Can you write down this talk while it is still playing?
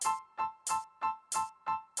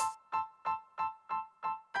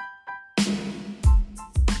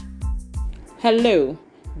Hello,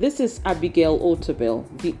 this is Abigail Otabel,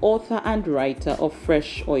 the author and writer of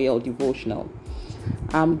Fresh Oil Devotional.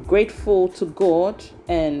 I'm grateful to God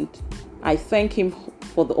and I thank Him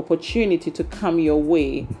for the opportunity to come your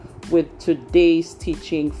way with today's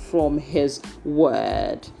teaching from His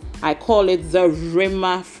Word. I call it the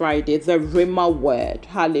Rhema Friday, the Rhema Word.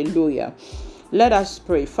 Hallelujah. Let us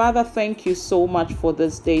pray. Father, thank you so much for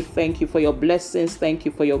this day. Thank you for your blessings. Thank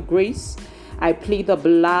you for your grace. I plead the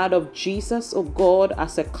blood of Jesus, oh God,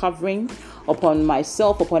 as a covering upon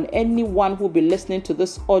myself, upon anyone who will be listening to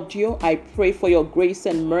this audio. I pray for your grace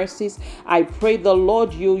and mercies. I pray the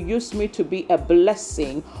Lord, you use me to be a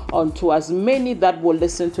blessing unto as many that will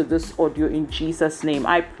listen to this audio in Jesus' name.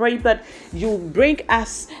 I pray that you bring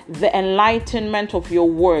us the enlightenment of your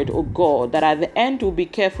word, oh God, that at the end we'll be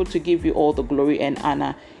careful to give you all the glory and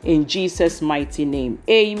honor in Jesus' mighty name.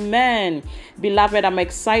 Amen. Beloved, I'm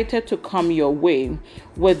excited to come your way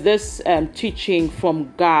with this teaching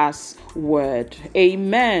from God's word.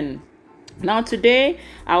 Amen. Now today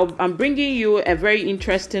I'm bringing you a very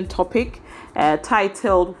interesting topic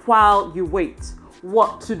titled While You Wait.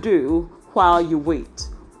 What to do while you wait.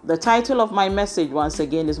 The title of my message once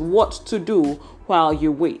again is What to Do While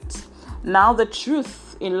You Wait. Now the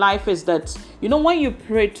truth in life is that, when you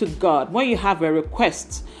pray to God, when you have a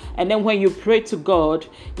request, and then when you pray to God,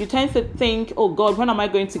 you tend to think, oh God, when am I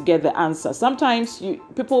going to get the answer? Sometimes some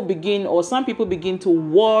people begin to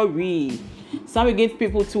worry. Some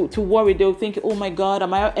people to worry. They'll think, oh my God,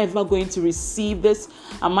 am I ever going to receive this?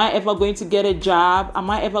 Am I ever going to get a job? Am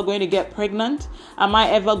I ever going to get pregnant? Am I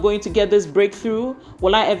ever going to get this breakthrough?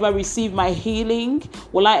 Will I ever receive my healing?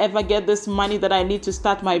 Will I ever get this money that I need to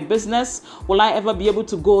start my business? Will I ever be able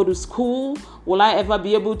to go to school? Will I ever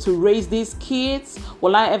be able to raise these kids?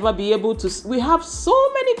 Will I ever be able to? We have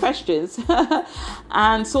so many questions.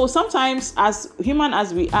 And so sometimes, as human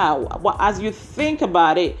as we are, as you think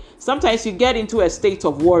about it, sometimes you get into a state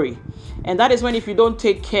of worry. And that is when, if you don't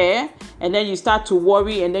take care, and then you start to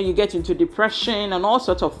worry, and then you get into depression and all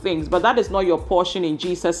sorts of things. But that is not your portion in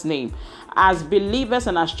Jesus' name. As believers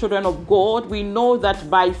and as children of God, we know that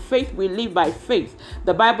by faith we live by faith.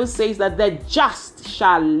 The Bible says that the just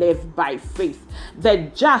shall live by faith. The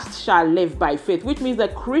just shall live by faith, which means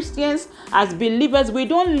that Christians, as believers, we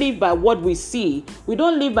don't live by what we see. We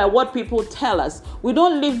don't live by what people tell us. We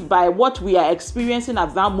don't live by what we are experiencing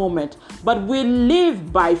at that moment, but we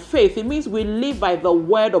live by faith. It means we live by the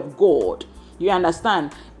word of God. You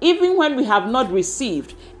understand? Even when we have not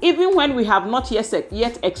received, even when we have not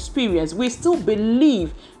yet experienced, we still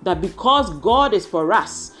believe that because God is for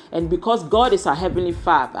us and because God is our Heavenly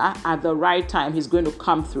Father, at the right time, He's going to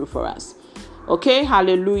come through for us. Okay,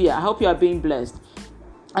 hallelujah. I hope you are being blessed.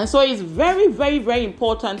 And so it's very, very, very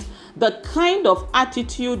important the kind of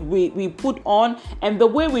attitude we put on and the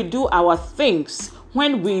way we do our things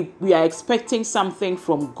when we are expecting something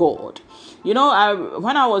from God. When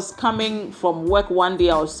I was coming from work one day,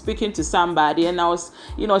 I was speaking to somebody and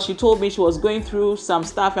she told me she was going through some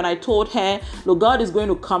stuff, and I told her, look, God is going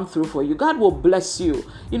to come through for you. God will bless you.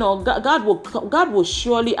 God will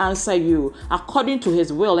surely answer you according to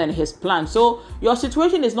His will and His plan. So your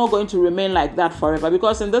situation is not going to remain like that forever,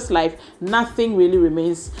 because in this life, nothing really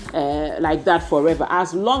remains like that forever.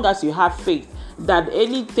 As long as you have faith that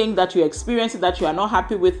anything that you're experiencing that you are not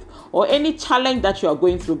happy with, or any challenge that you are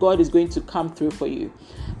going through, God is going to come through for you.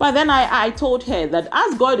 But then I told her that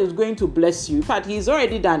as God is going to bless you, in fact, He's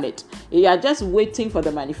already done it. You are just waiting for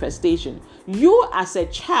the manifestation. You as a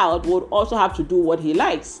child would also have to do what He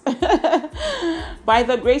likes. By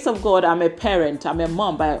the grace of God, I'm a parent. I'm a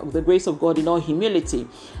mom by the grace of God in all humility.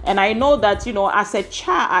 And I know that, as a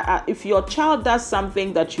child, if your child does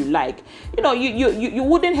something that you like, you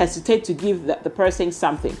wouldn't hesitate to give the person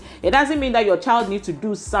something. It doesn't mean that your child needs to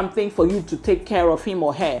do something for you to take care of him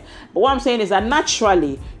or her. But what I'm saying is that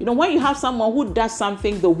naturally, when you have someone who does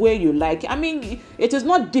something the way you like, it is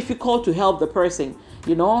not difficult to help the person.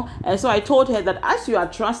 And so I told her that as you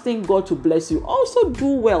are trusting God to bless you, also do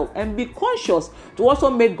well and be conscious to also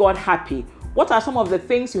make God happy. What are some of the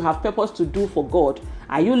things you have purpose to do for God?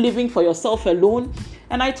 Are you living for yourself alone?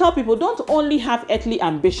 And I tell people, don't only have earthly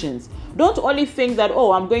ambitions. Don't only think that,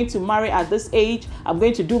 oh, I'm going to marry at this age. I'm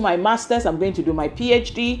going to do my master's. I'm going to do my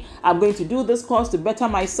PhD. I'm going to do this course to better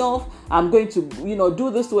myself. I'm going to,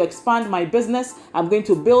 do this to expand my business. I'm going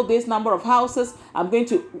to build this number of houses.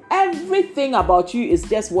 Everything about you is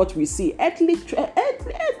just what we see. Earthly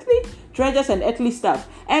treasures and earthly stuff.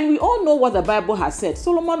 And we all know what the Bible has said.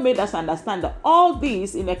 Solomon made us understand that all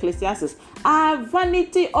these in Ecclesiastes are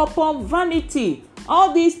vanity upon vanity.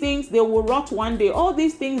 All these things, they will rot one day. All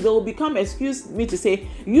these things, they will become, excuse me to say,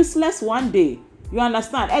 useless one day. You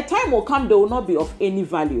understand? A time will come, they will not be of any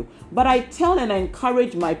value. But I tell and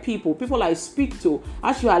encourage my people I speak to,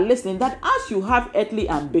 as you are listening, that as you have earthly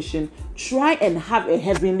ambition, try and have a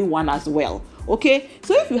heavenly one as well. Okay,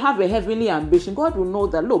 so if you have a heavenly ambition, God will know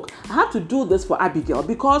that, look, I have to do this for Abigail,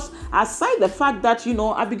 because aside the fact that,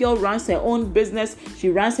 Abigail runs her own business,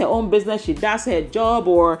 she does her job,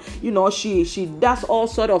 or, she does all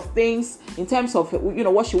sort of things in terms of,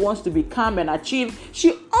 what she wants to become and achieve.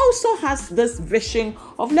 She also has this vision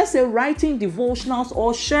of, let's say, writing devotionals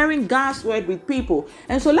or sharing God's word with people.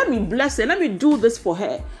 And so let me bless her. Let me do this for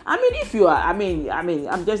her. If you are,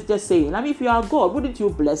 I'm just saying, if you are God, wouldn't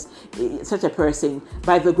you bless such a person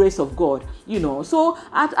by the grace of God? So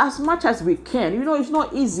as much as we can, it's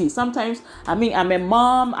not easy. Sometimes, I'm a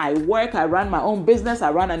mom, I work, I run my own business,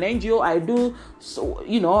 I run an NGO, I do,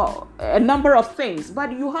 a number of things,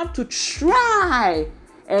 but you have to try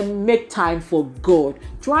and make time for God.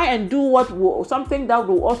 Try and do something that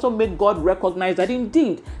will also make God recognize that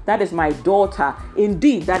indeed that is my daughter,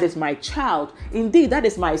 indeed that is my child, indeed that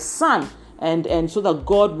is my son, and so that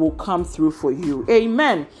God will come through for you.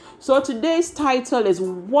 Amen. So today's title is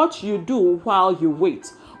what you do while you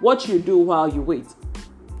wait. What you do while you wait.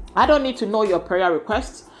 I don't need to know your prayer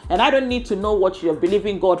requests, and I don't need to know what you're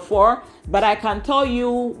believing God for, but I can tell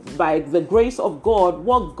you by the grace of God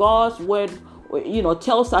what God's word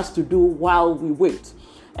tells us to do while we wait.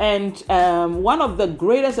 And one of the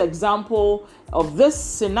greatest example of this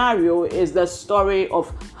scenario is the story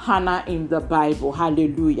of Hannah in the Bible.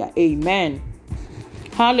 Hallelujah. Amen.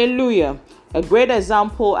 Hallelujah. A great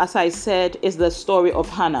example, as I said, is the story of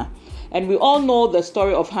Hannah. And we all know the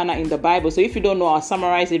story of Hannah in the Bible. So if you don't know, I'll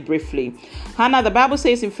summarize it briefly. Hannah, the Bible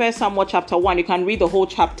says in 1 Samuel chapter 1, you can read the whole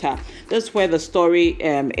chapter. This is where the story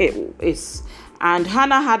is. And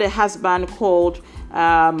Hannah had a husband called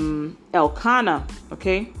Elkanah,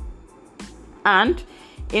 okay? And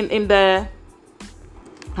in the,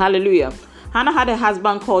 hallelujah, Hannah had a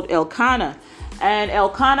husband called Elkanah. And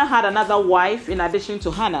Elkanah had another wife in addition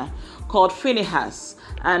to Hannah called Phinehas.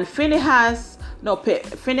 And Phinehas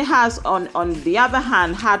on the other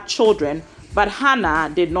hand had children, but Hannah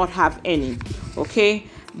did not have any, okay?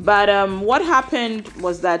 But what happened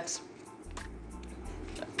was that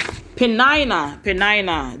Peninnah,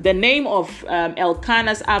 the name of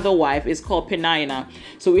Elkanah's other wife is called Peninnah.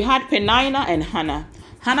 So we had Peninnah and Hannah.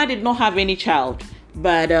 Hannah did not have any child,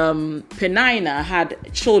 but Peninnah had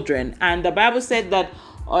children. And the Bible said that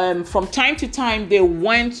from time to time they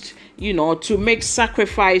went, to make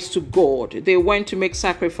sacrifice to God. They went to make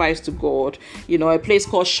sacrifice to God, a place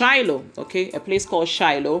called Shiloh, okay? A place called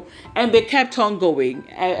Shiloh. And they kept on going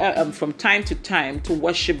from time to time to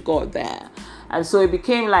worship God there. And so it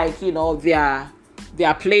became like,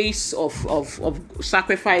 their place of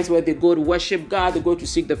sacrifice where they go to worship God, they go to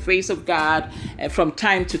seek the face of God from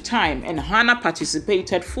time to time. And Hannah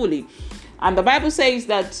participated fully. And the Bible says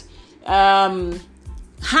that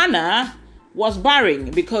Hannah was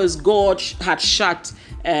barren because God had shut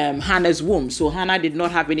Hannah's womb. So Hannah did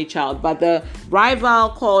not have any child. But the rival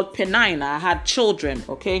called Peninnah had children,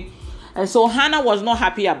 okay? And so Hannah was not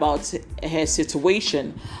happy about her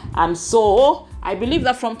situation. And so I believe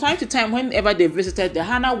that from time to time, whenever they visited,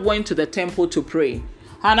 Hannah went to the temple to pray.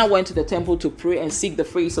 Hannah went to the temple to pray and seek the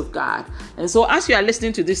face of God. And so as you are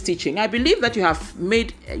listening to this teaching, I believe that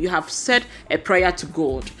you have said a prayer to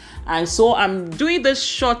God. And so I'm doing this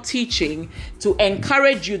short teaching to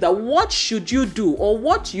encourage you that what should you do, or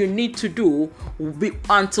what you need to do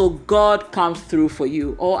until God comes through for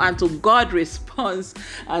you, or until God responds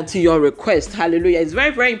to your request. Hallelujah. It's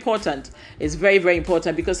very, very important. It's very, very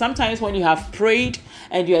important, because sometimes when you have prayed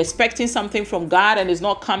and you're expecting something from God and it's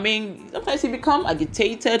not coming, sometimes you become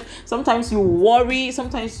agitated. Sometimes you worry.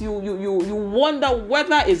 Sometimes you wonder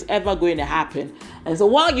whether it's ever going to happen. And so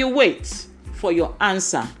while you wait for your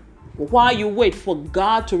answer, while you wait for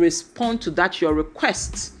God to respond to that your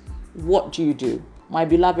request, what do you do? My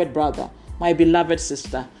beloved brother, my beloved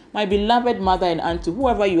sister, my beloved mother and auntie,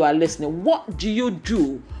 whoever you are listening, what do you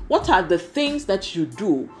do? What are the things that you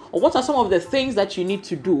do? Or what are some of the things that you need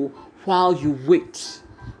to do while you wait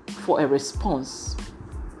for a response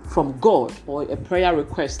from God, or a prayer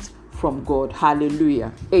request from God?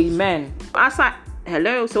 Hallelujah. Amen.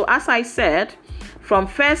 So as I said, from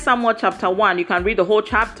 1 Samuel chapter 1, you can read the whole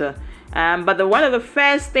chapter. But one of the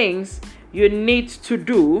first things you need to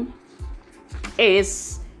do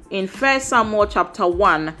is in 1 Samuel chapter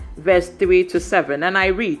 1, verse 3 to 7. And I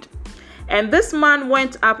read, "And this man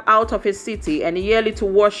went up out of his city and yearly to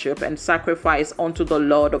worship and sacrifice unto the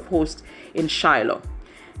Lord of hosts in Shiloh.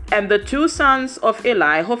 And the two sons of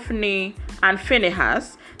Eli, Hophni and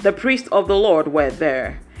Phinehas, the priest of the Lord, were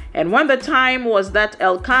there. And when the time was that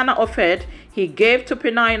Elkanah offered, he gave to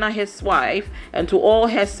Peninnah his wife, and to all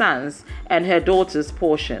her sons and her daughters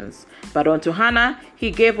portions. But unto Hannah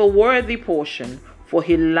he gave a worthy portion, for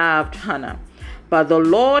he loved Hannah. But the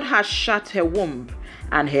Lord has shut her womb,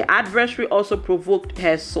 and her adversary also provoked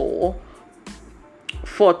her sore,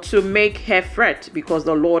 for to make her fret, because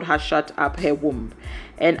the Lord has shut up her womb.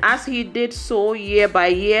 And as he did so year by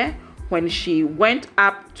year, when she went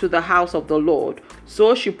up to the house of the Lord,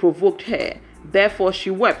 so she provoked her. Therefore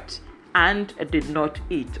she wept and did not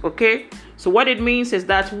eat. Okay, so what it means is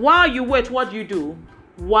that while you wait, what do you do?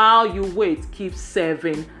 While you wait, keep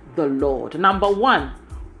serving the Lord. Number one,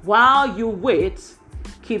 while you wait,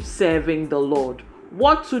 keep serving the Lord.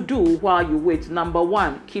 What to do while you wait? Number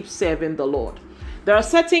one, keep serving the Lord. There are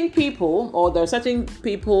certain people,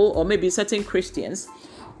 or maybe certain Christians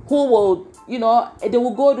who will, they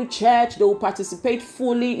will go to church, they will participate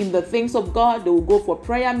fully in the things of God, they will go for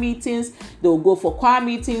prayer meetings, they will go for choir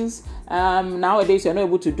meetings. Nowadays, you're not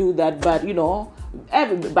able to do that, but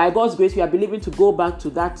by God's grace, we are believing to go back to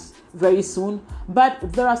that very soon.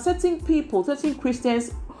 But there are certain people, certain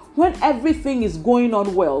Christians, when everything is going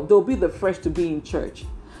on well, they'll be the first to be in church.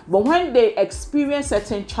 But when they experience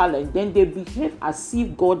certain challenge, then they behave as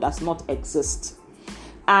if God does not exist.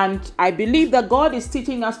 And I believe that God is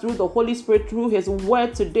teaching us through the Holy Spirit, through his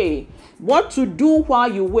word today, what to do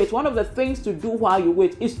while you wait. One of the things to do while you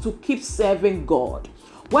wait is to keep serving God.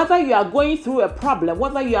 Whether you are going through a problem,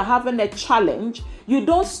 whether you are having a challenge, you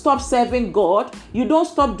don't stop serving God. You don't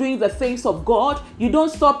stop doing the things of God. You don't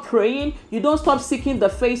stop praying. You don't stop seeking the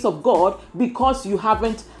face of God because you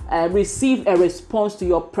haven't received a response to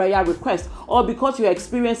your prayer request, or because you're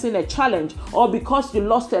experiencing a challenge, or because you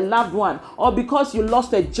lost a loved one, or because you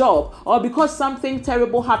lost a job, or because something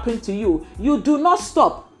terrible happened to you. You do not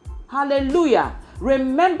stop. Hallelujah.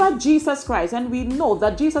 Remember Jesus Christ, and we know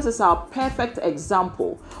that Jesus is our perfect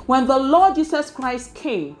example. When the Lord Jesus Christ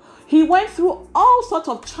came, he went through all sorts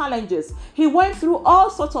of challenges. He went through all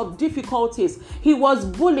sorts of difficulties. He was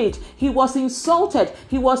bullied. He was insulted.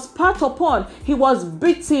 He was spat upon. He was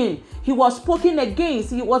beaten. He was spoken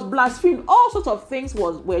against. He was blasphemed. All sorts of things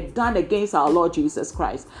were done against our Lord Jesus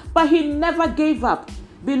Christ. But he never gave up.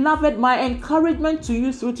 Beloved, my encouragement to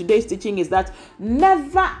you through today's teaching is that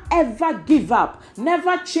never ever give up.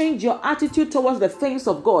 Never change your attitude towards the things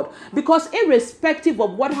of God, because irrespective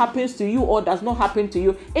of what happens to you or does not happen to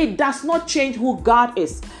you, it does not change who God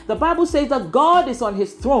is. The Bible says that God is on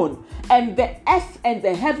his throne and the earth and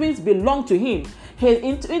the heavens belong to him.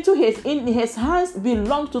 In his hands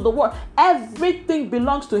belongs to the world. Everything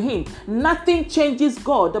belongs to him. Nothing changes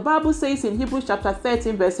God. The Bible says in Hebrews chapter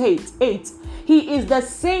 13 verse 8, he is the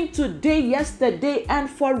same today, yesterday, and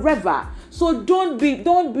forever. So don't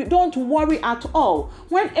worry at all.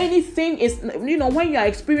 When anything is, when you are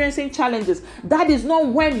experiencing challenges, that is not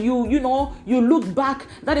when you look back.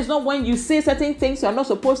 That is not when you say certain things you are not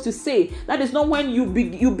supposed to say. That is not when you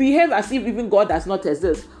behave as if even God does not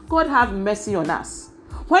exist. God have mercy on us.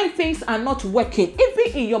 When things are not working,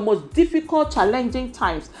 even in your most difficult, challenging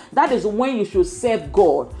times, that is when you should serve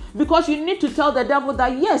God. Because you need to tell the devil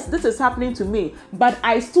that, yes, this is happening to me, but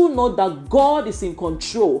I still know that God is in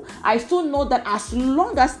control. I still know that as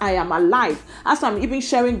long as I am alive, as I'm even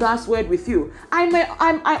sharing God's word with you,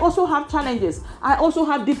 I also have challenges. I also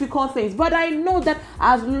have difficult things, but I know that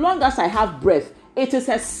as long as I have breath, it is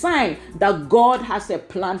a sign that God has a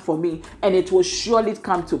plan for me, and it will surely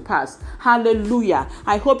come to pass. Hallelujah.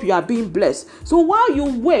 I hope you are being blessed. So while you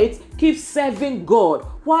wait, keep serving God.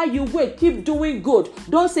 While you wait, keep doing good.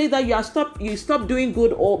 Don't say that you stop doing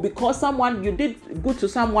good, or because you did good to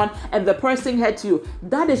someone and the person hurt you.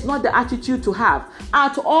 That is not the attitude to have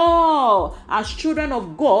at all. As children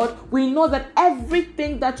of God, we know that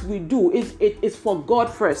everything that we do is for God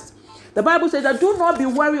first. The Bible says that do not be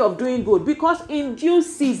weary of doing good, because in due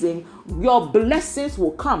season your blessings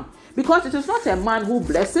will come. Because it is not a man who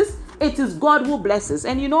blesses, it is God who blesses.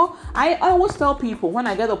 And I always tell people when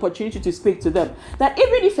I get the opportunity to speak to them that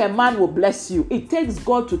even if a man will bless you, it takes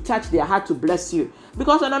God to touch their heart to bless you.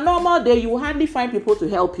 Because on a normal day, you will hardly find people to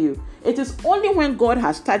help you. It is only when God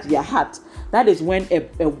has touched their heart, that is when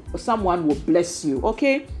someone will bless you.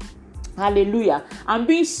 Okay? Hallelujah. I'm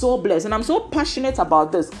being so blessed, and I'm so passionate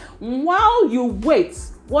about this. While you wait,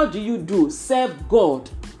 what do? Serve God.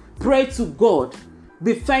 Pray to God.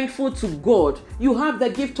 Be thankful to God. You have the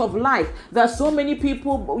gift of life. There are so many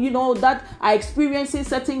people, that are experiencing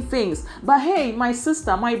certain things. But hey, my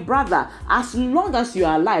sister, my brother, as long as you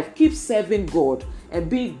are alive, keep serving God and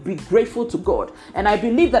be grateful to God. And I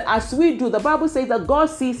believe that as we do, the Bible says that God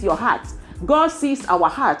sees your heart. God sees our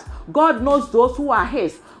heart. God knows those who are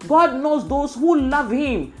his. God knows those who love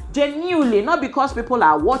him genuinely, not because people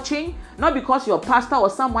are watching, not because your pastor or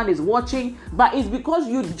someone is watching, but it's because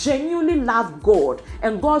you genuinely love God,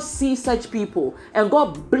 and God sees such people, and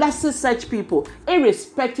God blesses such people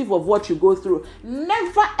irrespective of what you go through.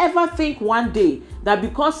 Never ever think one day that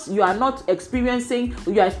because you are experiencing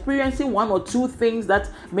one or two things that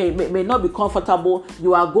may not be comfortable,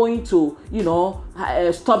 you are going to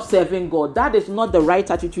stop serving God. That is not the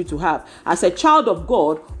right attitude to have. As a child of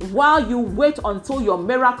God, while you wait until your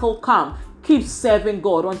miracle comes, keep serving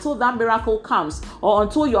God. Until that miracle comes, or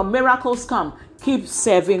until your miracles come, keep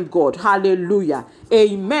serving God. Hallelujah.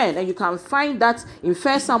 Amen. And you can find that in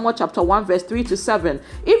 1 Samuel chapter 1 verse 3 to 7.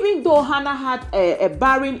 Even though Hannah had a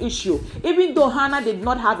barren issue, even though Hannah did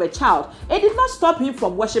not have a child, it did not stop him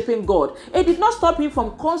from worshiping God. It did not stop him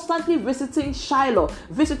from constantly visiting Shiloh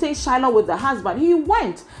with the husband. He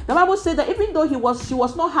went. The Bible said that even though she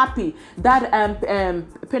was not happy that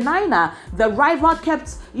Peninnah, the rival,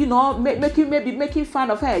 kept making fun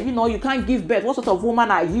of her. You can't give birth. What sort of woman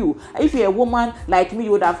are you? If you're a woman like me,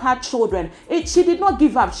 you would have had children. She did not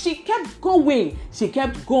give up. She kept going. She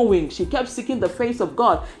kept seeking the face of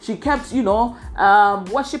God. She kept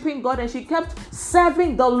worshiping God, and she kept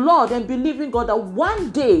serving the Lord and believing God that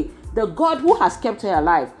one day the God who has kept her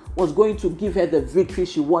alive was going to give her the victory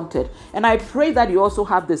she wanted. And I pray that you also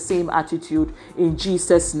have the same attitude in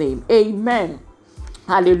Jesus' name. Amen.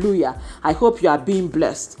 Hallelujah. I hope you are being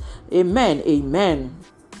blessed. Amen. Amen.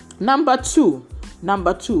 Number two,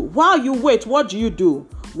 while you wait, what do you do?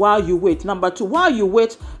 While you wait. Number 2, while you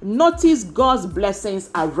wait, notice God's blessings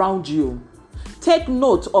around you. Take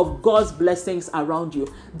note of God's blessings around you.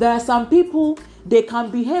 There are some people, they can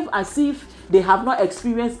behave as if they have not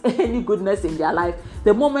experienced any goodness in their life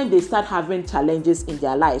the moment they start having challenges in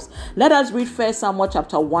their lives. Let us read 1 Samuel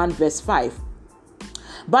chapter 1 verse 5.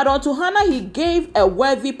 But unto Hannah he gave a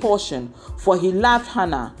worthy portion, for he loved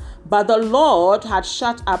Hannah. But the Lord had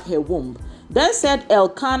shut up her womb. Then said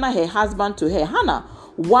Elkanah her husband to her, Hannah,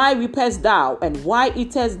 why weepest thou, and why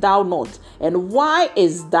eatest thou not? And why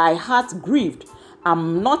is thy heart grieved?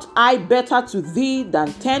 Am not I better to thee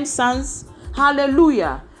than 10 sons?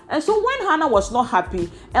 Hallelujah. And so when Hannah was not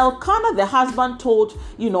happy, Elkanah the husband told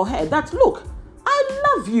her that, look, I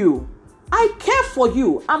love you. I care for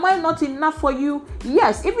you. Am I not enough for you?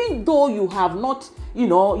 Yes, even though you have not, you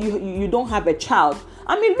don't have a child.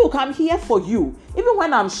 I mean, look, I'm here for you. Even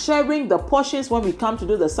when I'm sharing the portions when we come to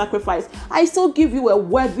do the sacrifice, I still give you a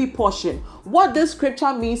worthy portion. What this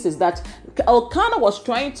scripture means is that Elkanah was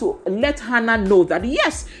trying to let Hannah know that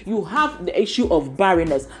yes, you have the issue of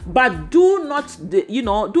barrenness, but do not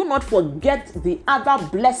forget the other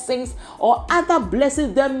blessings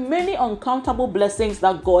the many uncountable blessings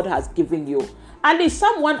that God has given you. At least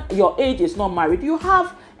someone your age is not married, you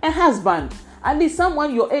have a husband. At least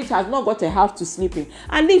someone your age has not got a house to sleep in.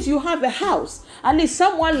 At least you have a house. At least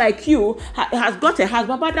someone like you has got a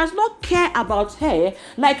husband but does not care about her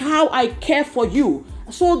like how I care for you.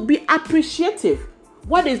 So be appreciative.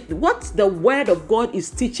 What the word of God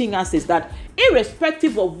is teaching us is that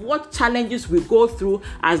irrespective of what challenges we go through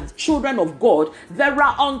as children of God, there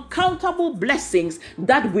are uncountable blessings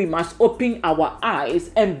that we must open our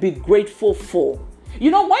eyes and be grateful for.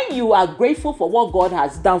 When you are grateful for what God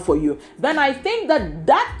has done for you, then I think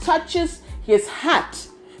that touches his heart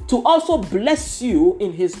to also bless you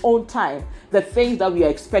in his own time, the things that we are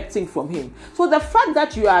expecting from him. So the fact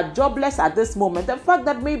that you are jobless at this moment, the fact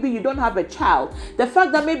that maybe you don't have a child, the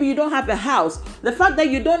fact that maybe you don't have a house, the fact that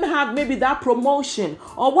you don't have maybe that promotion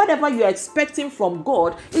or whatever you're expecting from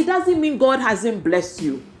God, it doesn't mean God hasn't blessed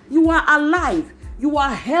you. You are alive. You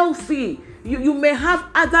are healthy. You may have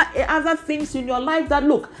other things in your life that,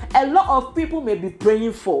 look, a lot of people may be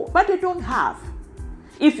praying for, but they don't have.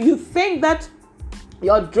 If you think that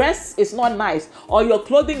your dress is not nice or your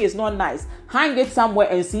clothing is not nice, hang it somewhere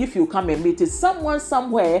and see if you come and meet it. Someone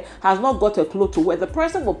somewhere has not got a cloth to wear. The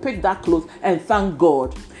person will pick that cloth and thank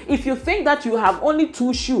God. If you think that you have only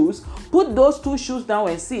 2 shoes, put those 2 shoes down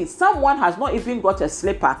and see. Someone has not even got a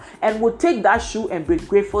slipper and will take that shoe and be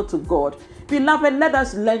grateful to God. Beloved, let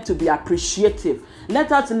us learn to be appreciative.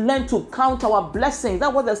 Let us learn to count our blessings.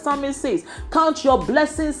 That's what the psalmist says. Count your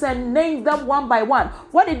blessings and name them one by one.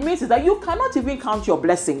 What it means is that you cannot even count your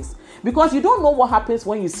blessings because you don't know what happens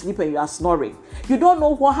when you sleep and you are snoring. You don't know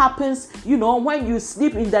what happens, when you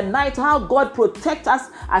sleep in the night, how God protects us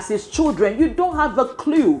as his children. You don't have a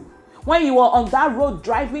clue. When you are on that road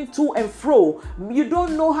driving to and fro, you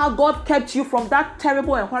don't know how God kept you from that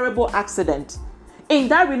terrible and horrible accident. in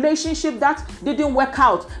that relationship that didn't work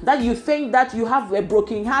out, that you think that you have a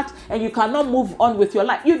broken heart and you cannot move on with your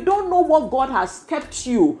life. You don't know what God has kept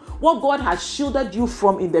you, what God has shielded you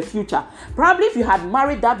from in the future. Probably if you had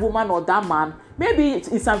married that woman or that man, maybe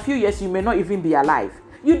in some few years you may not even be alive.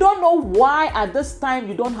 You don't know why at this time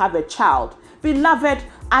you don't have a child. Beloved,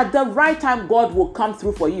 at the right time, God will come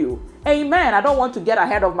through for you. Amen. I don't want to get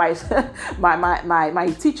ahead of my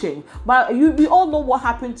my teaching, but we all know what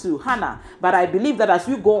happened to Hannah. But I believe that as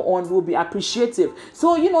we go on, we'll be appreciative.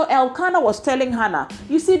 So, Elkanah was telling Hannah,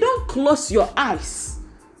 you see, don't close your eyes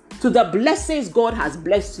to the blessings God has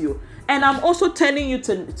blessed you. And I'm also telling you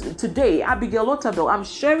today, Abigail Otabil, I'm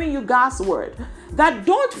sharing you God's word, that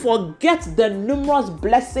don't forget the numerous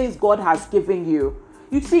blessings God has given you.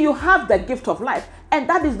 You see, you have the gift of life, and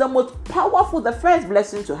that is the most powerful, the first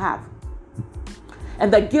blessing to have.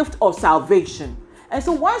 And the gift of salvation. And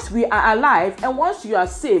so once we are alive and once you are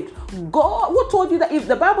saved, God, who told you that if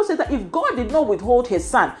the Bible says that if God did not withhold his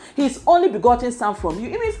son, his only begotten son from you,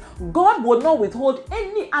 it means God would not withhold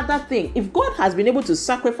any other thing. If God has been able to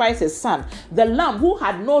sacrifice his son, the lamb who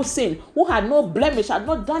had no sin, who had no blemish, had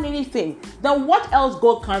not done anything, then what else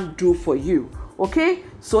God can do for you? Okay,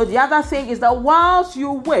 so the other thing is that whilst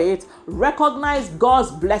you wait, recognize God's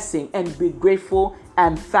blessing and be grateful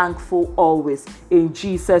and thankful always. In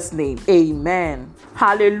Jesus' name, amen.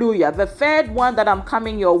 Hallelujah. The third one that I'm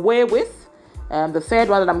coming your way with, I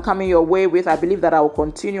believe that I will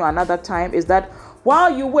continue another time, is that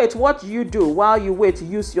while you wait, what you do? While you wait,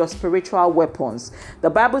 use your spiritual weapons. The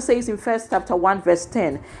Bible says in 1 chapter 1 verse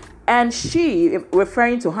 10, and she,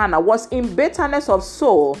 referring to Hannah, was in bitterness of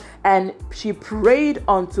soul, and she prayed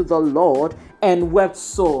unto the Lord and wept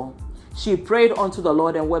sore. She prayed unto the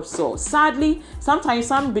Lord and wept sore. Sadly, sometimes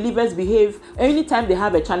some believers behave, anytime they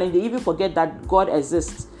have a challenge, they even forget that God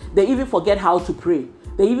exists. They even forget how to pray.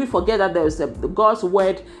 They even forget that there's God's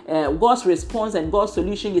word, God's response and God's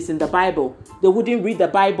solution is in the Bible. They wouldn't read the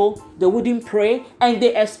Bible, they wouldn't pray, and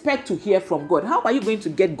they expect to hear from God. How are you going to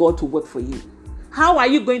get God to work for you? How are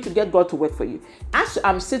you going to get God to work for you? As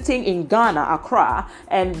I'm sitting in Ghana, Accra,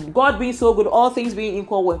 and God being so good, all things being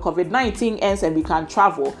equal, when COVID-19 ends and we can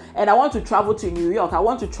travel, and I want to travel to New York, I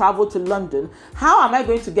want to travel to London, how am I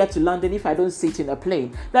going to get to London if I don't sit in a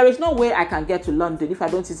plane? There is no way I can get to London if I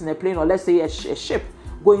don't sit in a plane, or let's say a ship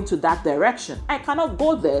going to that direction. I cannot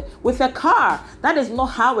go there with a car. That is not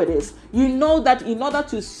how it is. You know that in order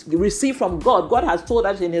to receive from God, God has told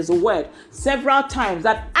us in his word several times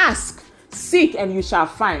that ask, seek, and you shall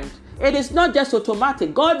find. It is not just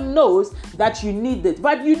automatic. God knows that you need it,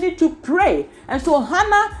 but you need to pray. And so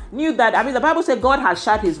Hannah knew that. The Bible said God had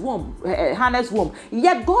shut his womb, Hannah's womb.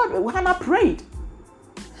 Yet Hannah prayed.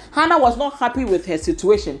 Hannah was not happy with her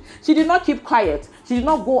situation. She did not keep quiet. She did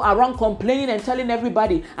not go around complaining and telling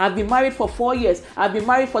everybody, I've been married for 4 years, I've been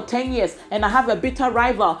married for 10 years, and I have a bitter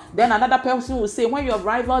rival. Then another person will say, when your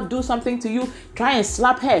rival do something to you, try and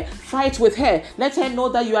slap her, fight with her, let her know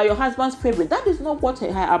that you are your husband's favorite. That is not what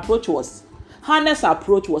her approach was. Hannah's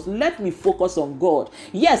approach was, let me focus on God.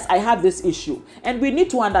 Yes, I have this issue. And we need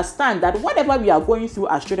to understand that whatever we are going through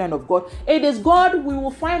as children of God, it is God. We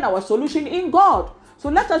will find our solution in God. So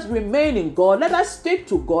let us remain in God. Let us stick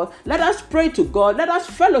to God. Let us pray to God. Let us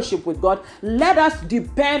fellowship with God. Let us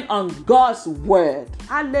depend on God's word.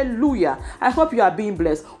 Hallelujah. I hope you are being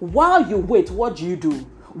blessed. While you wait, what do you do?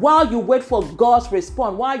 While you wait for God's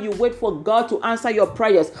response, while you wait for God to answer your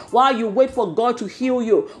prayers, while you wait for God to heal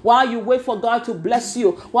you, while you wait for God to bless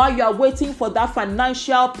you, while you are waiting for that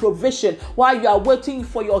financial provision, while you are waiting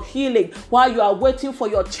for your healing, while you are waiting for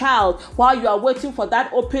your child, while you are waiting for that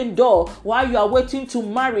open door, while you are waiting to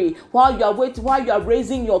marry, while you are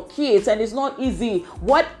raising your kids, and it's not easy,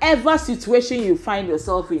 whatever situation you find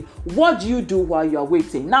yourself in, what do you do while you are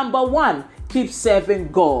waiting? Number one, keep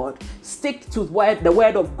serving God. Stick to the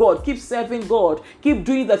word of God. Keep serving God. Keep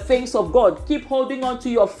doing the things of God. Keep holding on to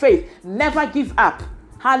your faith. Never give up.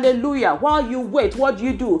 Hallelujah. While you wait, what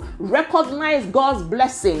do? Recognize God's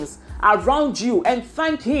blessings around you and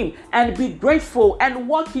thank him and be grateful and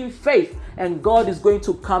walk in faith, and God is going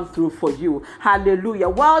to come through for you. Hallelujah.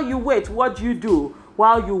 While you wait, what do?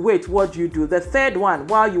 While you wait, what do? The third one,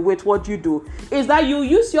 while you wait, what do? Is that you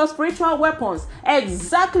use your spiritual weapons.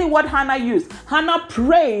 Exactly what Hannah used. Hannah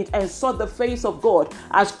prayed and sought the face of God.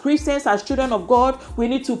 As Christians, as children of God, we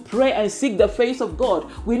need to pray and seek the face of God.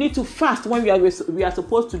 We need to fast when we are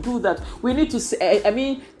supposed to do that. We need to,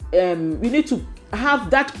 have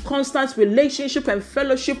that constant relationship and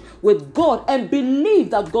fellowship with God and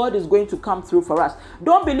believe that God is going to come through for us.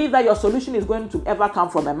 Don't believe that your solution is going to ever come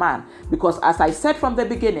from a man, because as I said from the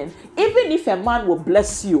beginning, even if a man will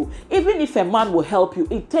bless you, even if a man will help you,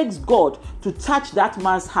 it takes God to touch that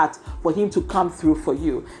man's heart for him to come through for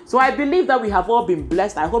you. So I believe that we have all been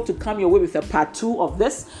blessed. I hope to come your way with a part 2 of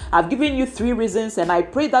this. I've given you 3 reasons, and I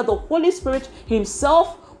pray that the Holy Spirit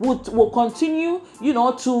himself will continue,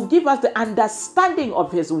 to give us the understanding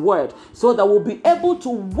of his word, so that we'll be able to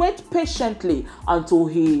wait patiently until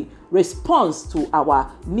he responds to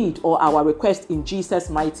our need or our request, in Jesus'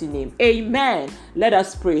 mighty name. You. Let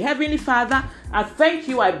us pray. Heavenly Father, I thank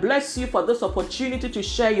you. I bless you for this opportunity to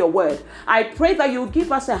share your word. I pray that you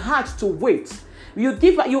give us a heart to wait. You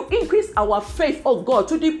increase our faith, oh God,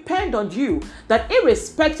 to depend on you, that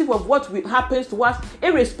irrespective of what happens to us,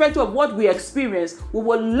 irrespective of what we experience, we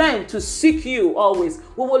will learn to seek you always.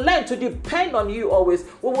 We will learn to depend on you always.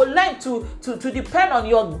 We will learn to depend on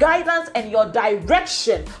your guidance and your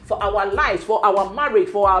direction for our lives, for our marriage,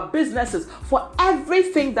 for our businesses, for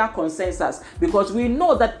everything that concerns us. Because we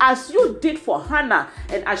know that as you did for Hannah,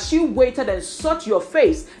 and as she waited and sought your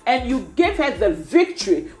face, and you gave her the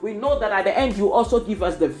victory, we know that at the end you also give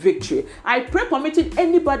us the victory. I pray, committing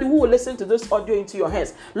anybody who will listen to this audio into your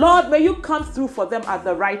hands. Lord, may you come through for them at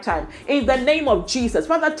the right time. In the name of Jesus.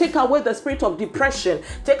 Father, take away the spirit of depression.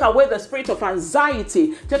 Take away the spirit of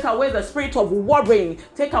anxiety. Take away the spirit of worrying.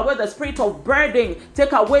 Take away the spirit of burden.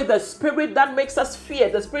 Take away the spirit that makes us fear,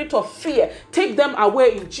 the spirit of fear. Take them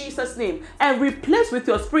away in Jesus' name, and replace with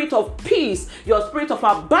your spirit of peace, your spirit of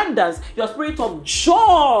abundance, your spirit of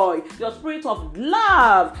joy, your spirit of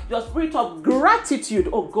love, your spirit of gratitude,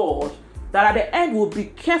 oh God, that at the end we'll be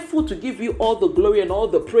careful to give you all the glory and all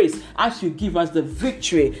the praise as you give us the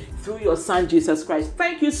victory through your Son Jesus Christ.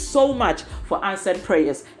 Thank you so much for answered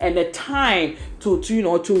prayers and the time to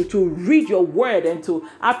read your word and to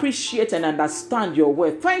appreciate and understand your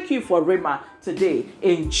word. Thank you for Rhema today,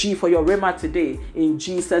 for your Rhema today, in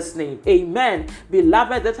Jesus' name. Amen.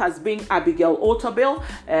 Beloved, that has been Abigail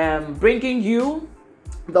Otabil, bringing you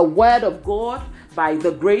the word of God by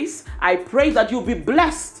the grace. I pray that you'll be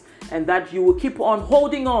blessed and that you will keep on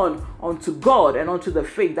holding on unto God and unto the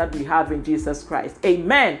faith that we have in Jesus Christ.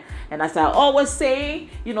 Amen. And as I always say,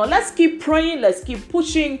 let's keep praying, let's keep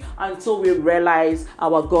pushing until we realize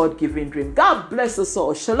our God-given dream. God bless us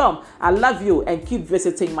all. Shalom. I love you, and keep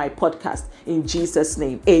visiting my podcast in Jesus'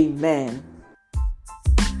 name. Amen.